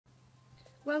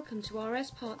Welcome to RS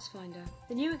Partsfinder,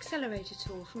 the new Accelerator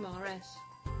tool from RS.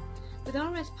 With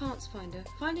RS Partsfinder,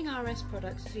 finding RS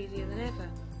products is easier than ever.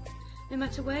 No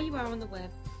matter where you are on the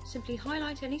web, simply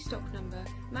highlight any stock number,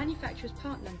 manufacturer's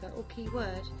part number or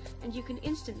keyword, and you can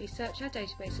instantly search our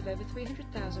database of over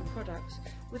 300,000 products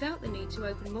without the need to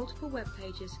open multiple web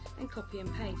pages and copy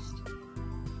and paste.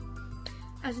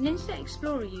 As an Internet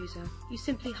Explorer user, you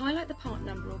simply highlight the part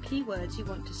number or keywords you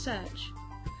want to search.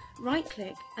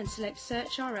 Right-click and select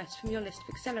Search RS from your list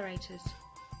of accelerators.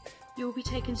 You will be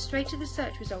taken straight to the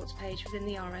search results page within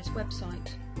the RS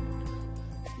website.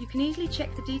 You can easily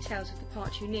check the details of the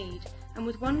part you need, and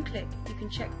with one click you can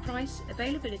check price,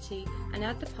 availability and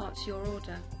add the part to your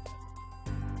order.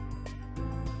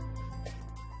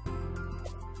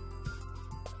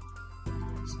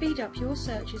 Speed up your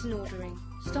searches and ordering.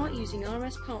 Start using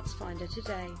RS Partsfinder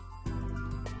today.